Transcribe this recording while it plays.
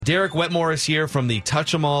Derek Wetmore is here from the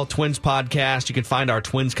Touch 'Em All Twins podcast. You can find our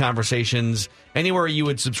Twins conversations anywhere you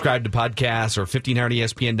would subscribe to podcasts or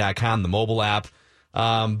 1500ESPN.com, the mobile app.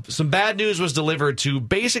 Some bad news was delivered to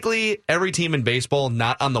basically every team in baseball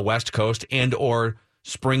not on the West Coast and or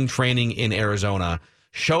spring training in Arizona.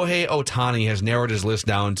 Shohei Ohtani has narrowed his list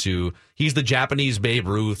down to he's the Japanese Babe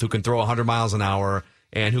Ruth who can throw 100 miles an hour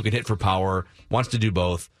and who can hit for power, wants to do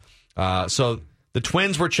both. So the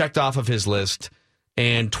Twins were checked off of his list.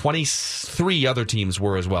 And 23 other teams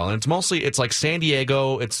were as well. And it's like San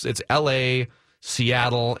Diego, it's LA,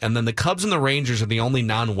 Seattle, and then the Cubs and the Rangers are the only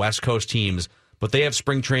non-West Coast teams, but they have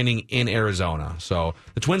spring training in Arizona. So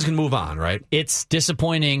the Twins can move on, right? It's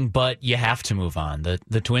disappointing, but you have to move on.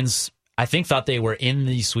 The Twins, I think, thought they were in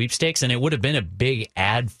the sweepstakes, and it would have been a big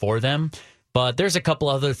ad for them. But there's a couple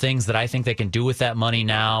other things that I think they can do with that money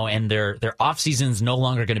now, and their offseason's no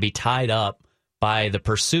longer going to be tied up by the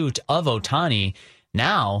pursuit of Ohtani.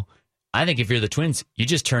 Now, I think if you're the Twins, you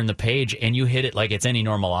just turn the page and you hit it like it's any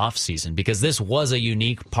normal offseason because this was a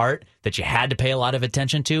unique part that you had to pay a lot of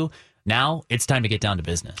attention to. Now, it's time to get down to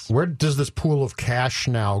business. Where does this pool of cash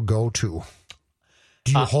now go to?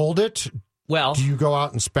 Do you hold it? Well, do you go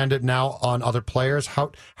out and spend it now on other players?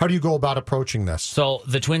 How do you go about approaching this? So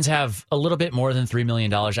the Twins have a little bit more than $3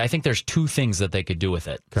 million. I think there's two things that they could do with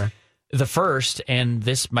it. Okay. The first, and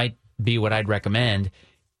this might be what I'd recommend,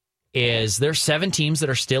 is there's 7 teams that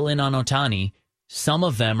are still in on Ohtani. Some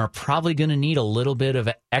of them are probably going to need a little bit of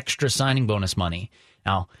extra signing bonus money.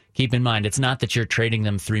 Now, keep in mind, it's not that you're trading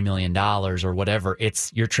them $3 million or whatever.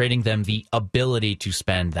 It's you're trading them the ability to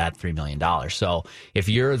spend that $3 million. So if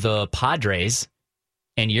you're the Padres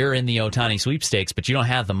and you're in the Ohtani sweepstakes, but you don't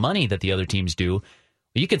have the money that the other teams do,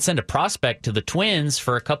 you could send a prospect to the Twins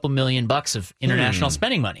for a couple $1 million of international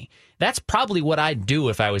spending money. That's probably what I'd do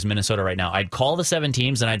if I was Minnesota right now. I'd call the 7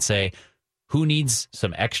 teams and I'd say, who needs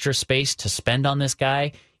some extra space to spend on this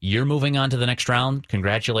guy? You're moving on to the next round.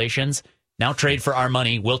 Congratulations. Now trade for our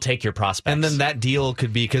money. We'll take your prospects. And then that deal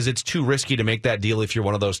could be, because it's too risky to make that deal if you're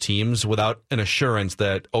one of those teams without an assurance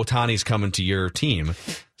that Ohtani's coming to your team.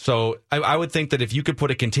 So I would think that if you could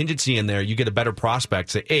put a contingency in there, you get a better prospect.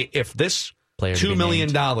 Say, hey, if this $2 million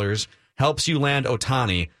helps you land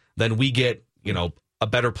Ohtani, then we get, a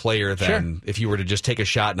better player than if you were to just take a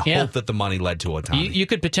shot and hope that the money led to Ohtani. You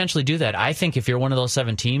could potentially do that. I think if you're one of those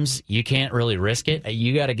 7 teams, you can't really risk it.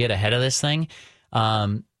 You got to get ahead of this thing,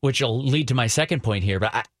 which will lead to my second point here.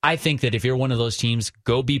 But I think that if you're one of those teams,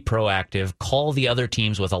 go be proactive. Call the other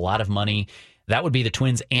teams with a lot of money. That would be the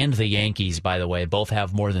Twins and the Yankees, by the way. Both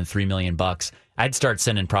have more than $3 million. I'd start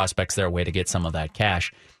sending prospects their way to get some of that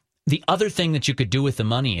cash. The other thing that you could do with the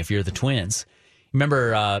money if you're the Twins,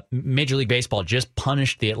 remember Major League Baseball just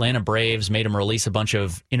punished the Atlanta Braves, made them release a bunch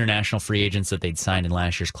of international free agents that they'd signed in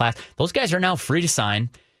last year's class. Those guys are now free to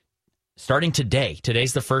sign starting today.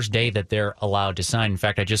 Today's the first day that they're allowed to sign. In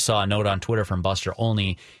fact, I just saw a note on Twitter from Buster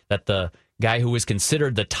Olney that the guy who was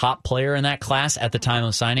considered the top player in that class at the time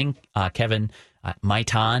of signing, Kevin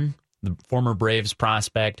Maitan, the former Braves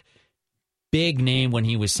prospect, big name when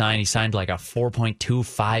he was signed. He signed like a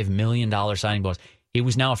 $4.25 million signing bonus. He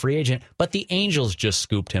was now a free agent, but the Angels just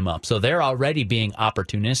scooped him up. So they're already being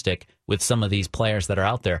opportunistic with some of these players that are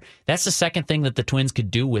out there. That's the second thing that the Twins could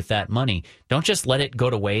do with that money. Don't just let it go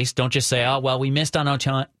to waste. Don't just say, oh, well, we missed on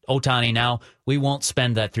Ohtani. Now we won't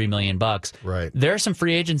spend that $3 million. Right. There are some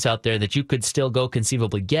free agents out there that you could still go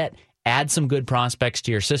conceivably get. Add some good prospects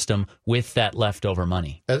to your system with that leftover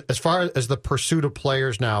money. As far as the pursuit of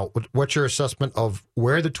players now, what's your assessment of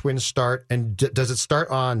where the Twins start? And does it start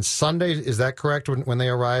on Sunday? Is that correct, when they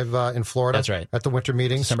arrive in Florida? That's right. At the winter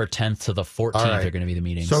meetings? December 10th to the 14th are going to be the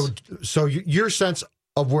meetings. So your sense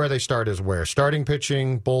of where they start is where? Starting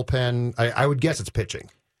pitching, bullpen? I would guess it's pitching.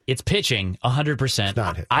 It's pitching, 100%. It's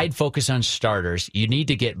not hitting. I'd focus on starters. You need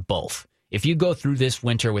to get both. If you go through this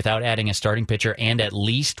winter without adding a starting pitcher and at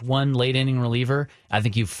least one late-inning reliever, I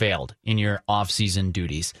think you've failed in your off-season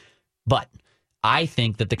duties. But I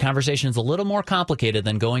think that the conversation is a little more complicated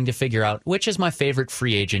than going to figure out which is my favorite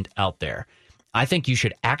free agent out there. I think you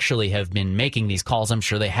should actually have been making these calls, I'm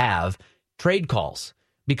sure they have, trade calls.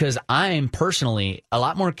 Because I'm personally a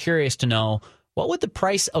lot more curious to know what would the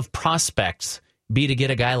price of prospects be to get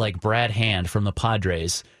a guy like Brad Hand from the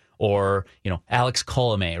Padres, or, Alex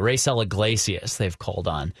Colomé, Raisel Iglesias they've called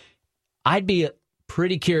on. I'd be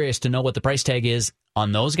pretty curious to know what the price tag is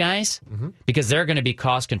on those guys, because they're going to be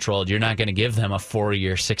cost-controlled. You're not going to give them a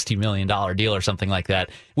 4-year, $60 million deal or something like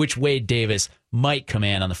that, which Wade Davis might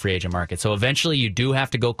command on the free agent market. So eventually you do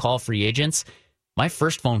have to go call free agents. My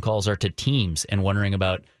first phone calls are to teams and wondering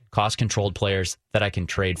about cost-controlled players that I can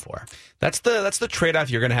trade for. That's the trade-off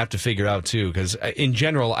you're going to have to figure out, too, because in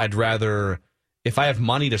general, I'd rather, if I have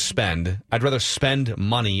money to spend, I'd rather spend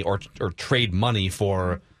money or trade money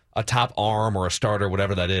for a top arm or a starter,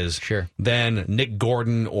 whatever that is, sure, than Nick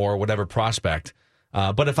Gordon or whatever prospect.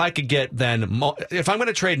 But if I could get if I'm going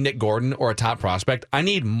to trade Nick Gordon or a top prospect, I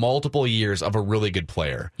need multiple years of a really good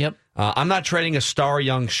player. Yep. I'm not trading a star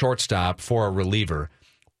young shortstop for a reliever.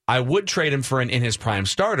 I would trade him for an in his prime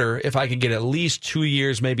starter if I could get at least 2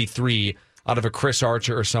 years, maybe 3 out of a Chris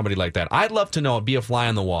Archer or somebody like that. I'd love to know, be a fly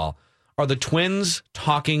on the wall. Are the Twins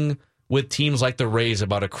talking with teams like the Rays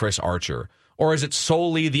about a Chris Archer? Or is it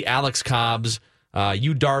solely the Alex Cobbs?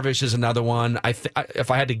 Yu Darvish is another one.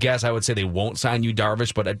 If I had to guess, I would say they won't sign Yu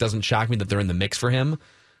Darvish, but it doesn't shock me that they're in the mix for him.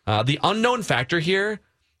 The unknown factor here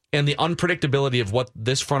and the unpredictability of what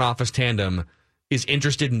this front office tandem is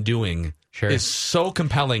interested in doing is so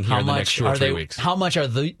compelling here in the next 2 or 3 weeks. How much are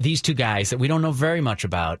these two guys that we don't know very much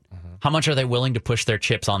about, how much are they willing to push their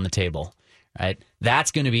chips on the table? Right?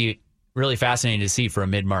 That's going to be really fascinating to see for a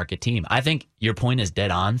mid-market team. I think your point is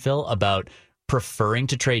dead on, Phil, about preferring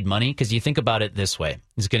to trade money, because you think about it this way.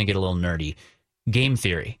 It's going to get a little nerdy. Game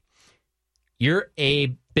theory. You're a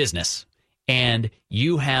business, and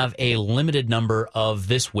you have a limited number of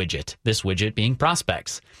this widget being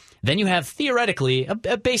prospects. Then you have, theoretically,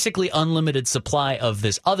 a basically unlimited supply of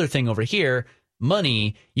this other thing over here,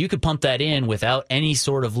 money. You could pump that in without any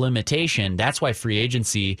sort of limitation. That's why free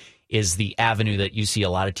agency is the avenue that you see a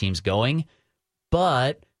lot of teams going.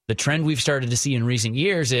 But the trend we've started to see in recent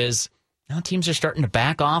years is now teams are starting to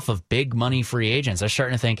back off of big money free agents. They're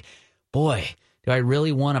starting to think, boy, do I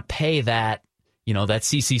really want to pay that, that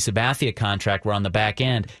CC Sabathia contract we're on the back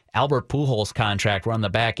end, Albert Pujols contract we're on the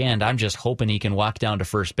back end. I'm just hoping he can walk down to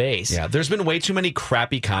first base. Yeah, there's been way too many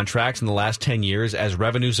crappy contracts in the last 10 years as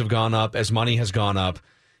revenues have gone up, as money has gone up.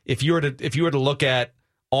 If you were to look at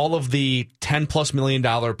all of the $10+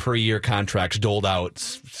 million per year contracts doled out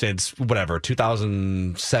since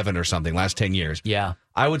 2007 or something, last 10 years. Yeah.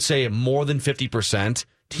 I would say more than 50%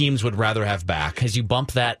 teams would rather have back. Because you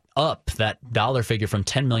bump that up, that dollar figure from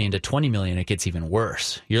 $10 million to $20 million, it gets even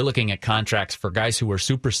worse. You're looking at contracts for guys who are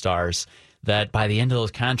superstars that by the end of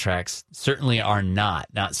those contracts certainly are not.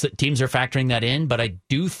 Now, teams are factoring that in, but I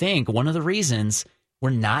do think one of the reasons we're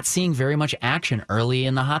not seeing very much action early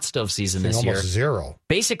in the hot stove season this year. Almost zero.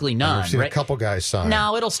 Basically none. We've seen a couple guys sign.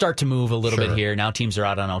 Now it'll start to move a little bit here. Now teams are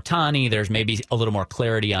out on Ohtani. There's maybe a little more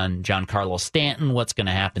clarity on Giancarlo Stanton, what's going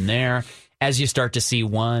to happen there. As you start to see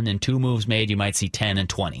 1 and 2 moves made, you might see 10 and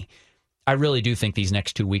 20. I really do think these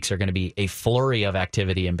next 2 weeks are going to be a flurry of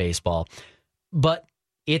activity in baseball. But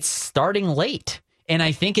it's starting late. And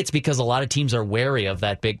I think it's because a lot of teams are wary of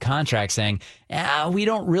that big contract, saying, we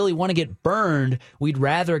don't really want to get burned. We'd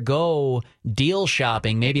rather go deal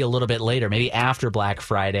shopping maybe a little bit later, maybe after Black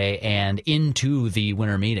Friday and into the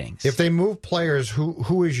winter meetings. If they move players,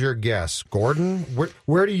 who is your guess? Gordon?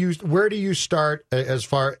 Where do you start as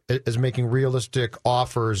far as making realistic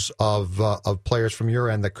offers of players from your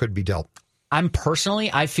end that could be dealt?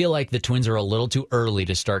 I feel like the Twins are a little too early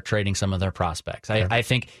to start trading some of their prospects. I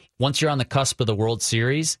think once you're on the cusp of the World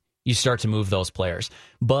Series, you start to move those players.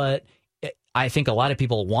 But I think a lot of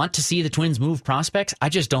people want to see the Twins move prospects. I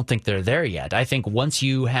just don't think they're there yet. I think once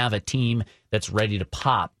you have a team that's ready to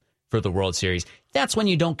pop for the World Series, that's when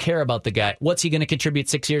you don't care about the guy. What's he going to contribute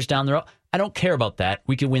 6 years down the road? I don't care about that.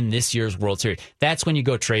 We could win this year's World Series. That's when you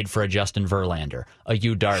go trade for a Justin Verlander, a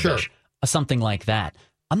Yu Darvish, something like that.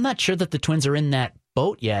 I'm not sure that the Twins are in that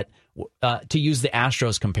boat yet. To use the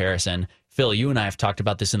Astros comparison, Phil, you and I have talked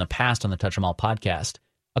about this in the past on the Touch 'Em All podcast.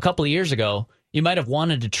 A couple of years ago, you might have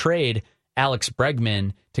wanted to trade Alex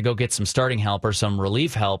Bregman to go get some starting help or some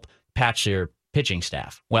relief help, patch your pitching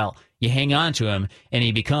staff. Well, you hang on to him, and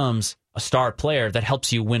he becomes a star player that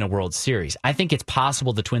helps you win a World Series. I think it's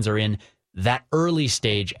possible the Twins are in that early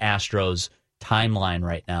stage Astros timeline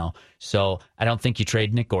right now. So I don't think you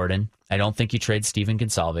trade Nick Gordon. I don't think you trade Steven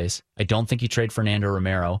Gonsalves. I don't think you trade Fernando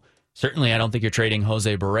Romero. Certainly, I don't think you're trading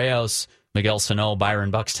Jose Barrios, Miguel Sano, Byron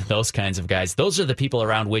Buxton, those kinds of guys. Those are the people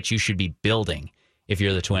around which you should be building if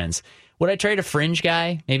you're the Twins. Would I trade a fringe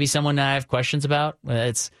guy? Maybe someone that I have questions about?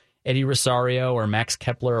 It's Eddie Rosario or Max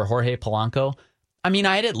Kepler or Jorge Polanco. I mean,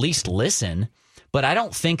 I'd at least listen, but I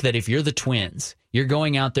don't think that if you're the Twins, you're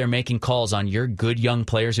going out there making calls on your good young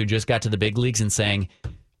players who just got to the big leagues and saying,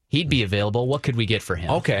 he'd be available. What could we get for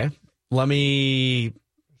him? Okay. Let me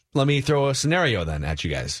throw a scenario then at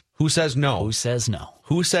you guys. Who says no? Who says no?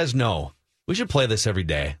 Who says no? We should play this every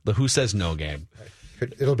day. The Who Says No game.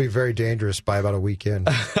 It'll be very dangerous by about a weekend.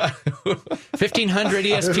 1500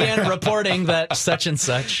 ESPN reporting that such and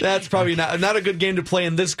such. That's probably not a good game to play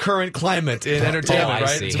in this current climate in entertainment,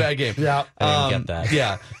 right? See. It's a bad game. Yeah. I didn't get that.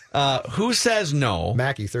 Yeah. Who says no?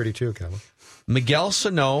 Mackey, 32, Kevin. Miguel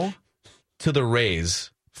Sano to the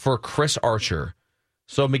Rays for Chris Archer.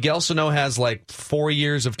 So Miguel Sano has like 4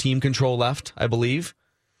 years of team control left, I believe.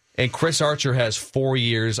 And Chris Archer has 4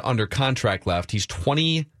 years under contract left. He's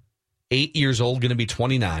 28 years old, going to be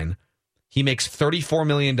 29. He makes $34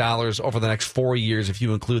 million over the next 4 years if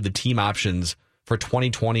you include the team options for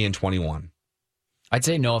 2020 and 21. I'd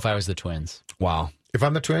say no if I was the Twins. Wow. If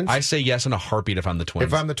I'm the Twins? I say yes in a heartbeat if I'm the Twins.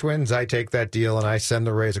 If I'm the Twins, I take that deal and I send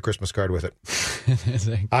the Rays a Christmas card with it.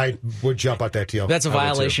 I would jump out that deal. That's a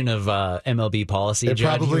violation of MLB policy. It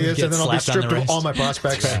Judd. probably You is, get and then I'll be slapped on the stripped of wrist. all my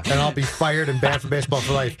prospects, and I'll be fired and banned from baseball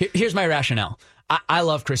for life. Here's my rationale. I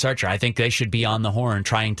love Chris Archer. I think they should be on the horn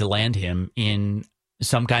trying to land him in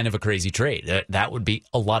some kind of a crazy trade. That would be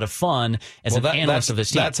a lot of fun as an analyst of this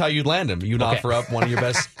team. That's how you'd land him. You'd offer up one of your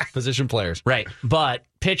best position players. Right. But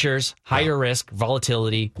pitchers, higher risk,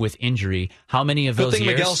 volatility with injury. How many of Good those thing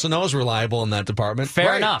years? Miguel Sano is reliable in that department.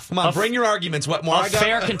 Fair enough. Come on, bring your arguments. What more? A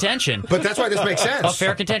fair contention. But that's why this makes sense. A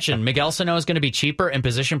fair contention. Miguel Sano is going to be cheaper, and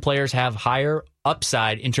position players have higher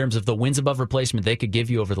upside in terms of the wins above replacement they could give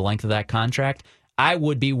you over the length of that contract. I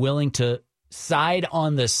would be willing to side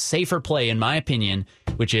on the safer play, in my opinion,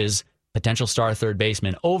 which is potential star third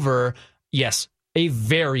baseman over, yes, a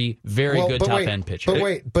very, very good top-end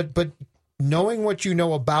pitcher. But knowing what you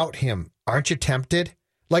know about him, aren't you tempted?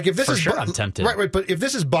 Like if this For is sure, I'm tempted. Right. But if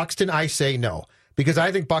this is Buxton, I say no. Because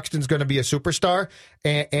I think Buxton's going to be a superstar.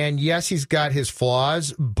 And yes, he's got his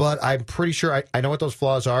flaws, but I'm pretty sure I know what those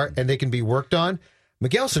flaws are, and they can be worked on.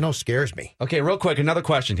 Miguel Sano scares me. Okay, real quick, another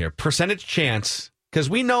question here. Percentage chance, because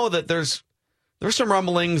we know that there's some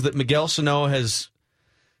rumblings that Miguel Sano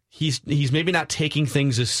he's maybe not taking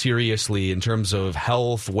things as seriously in terms of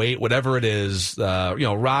health, weight, whatever it is.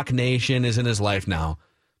 Rock Nation is in his life now.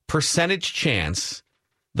 Percentage chance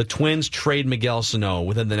the Twins trade Miguel Sano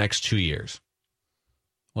within the next 2 years.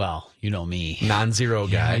 Well, you know me. Non-zero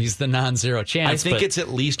guy. Yeah, he's the non-zero chance. I think it's at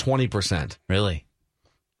least 20%. Really?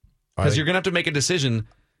 Because you're going to have to make a decision.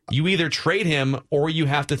 You either trade him or you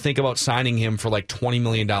have to think about signing him for like $20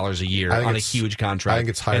 million a year on a huge contract. I think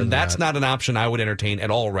it's higher than and that's that. not an option I would entertain at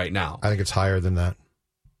all right now. I think it's higher than that.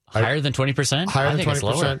 Higher than 20%? Higher than it's 20%.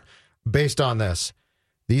 lower. Based on this,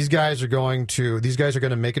 these guys are going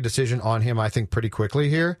to make a decision on him, I think, pretty quickly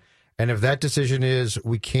here. And if that decision is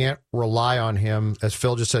we can't rely on him, as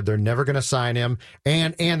Phil just said, they're never going to sign him,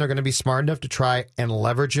 and they're going to be smart enough to try and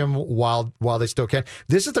leverage him while they still can.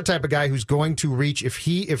 This is the type of guy who's going to reach, if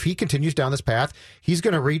he continues down this path, he's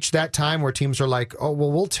going to reach that time where teams are like, oh,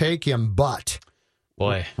 well, we'll take him, but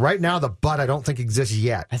boy, right now the but I don't think exists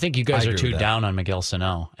yet. I think you guys are too down on Miguel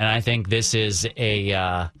Sano, and I think this is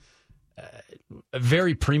a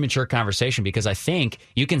very premature conversation because I think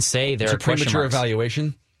you can say there are premature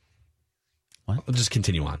evaluation. What? We'll just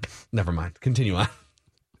continue on. Never mind. Continue on.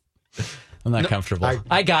 I'm not comfortable.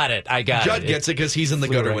 I got it. Judd gets it because he's in the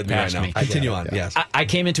gutter with me right now. Continue on. Yes. I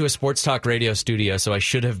came into a sports talk radio studio, so I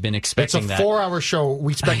should have been expecting that. It's a 4-hour show.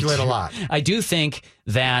 We speculate a lot. I do think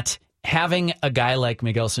that having a guy like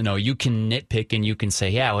Miguel Sano, you can nitpick and you can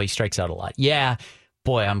say, yeah, well, he strikes out a lot. Yeah,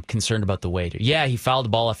 boy, I'm concerned about the weight. Yeah, he fouled the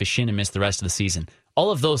ball off his shin and missed the rest of the season.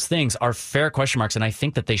 All of those things are fair question marks, and I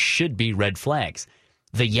think that they should be red flags.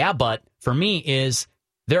 The but for me is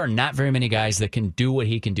there are not very many guys that can do what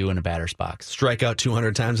he can do in a batter's box. Strike out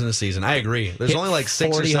 200 times in a season. I agree. There's only like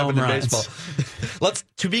 6 or 7 in baseball. Let's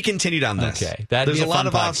to be continued on this. Okay, there's a lot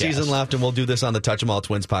of podcast. offseason left, and we'll do this on the Touch 'Em All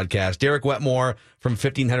Twins podcast. Derek Wetmore from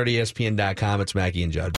 1500ESPN.com. It's Mackey and Judd.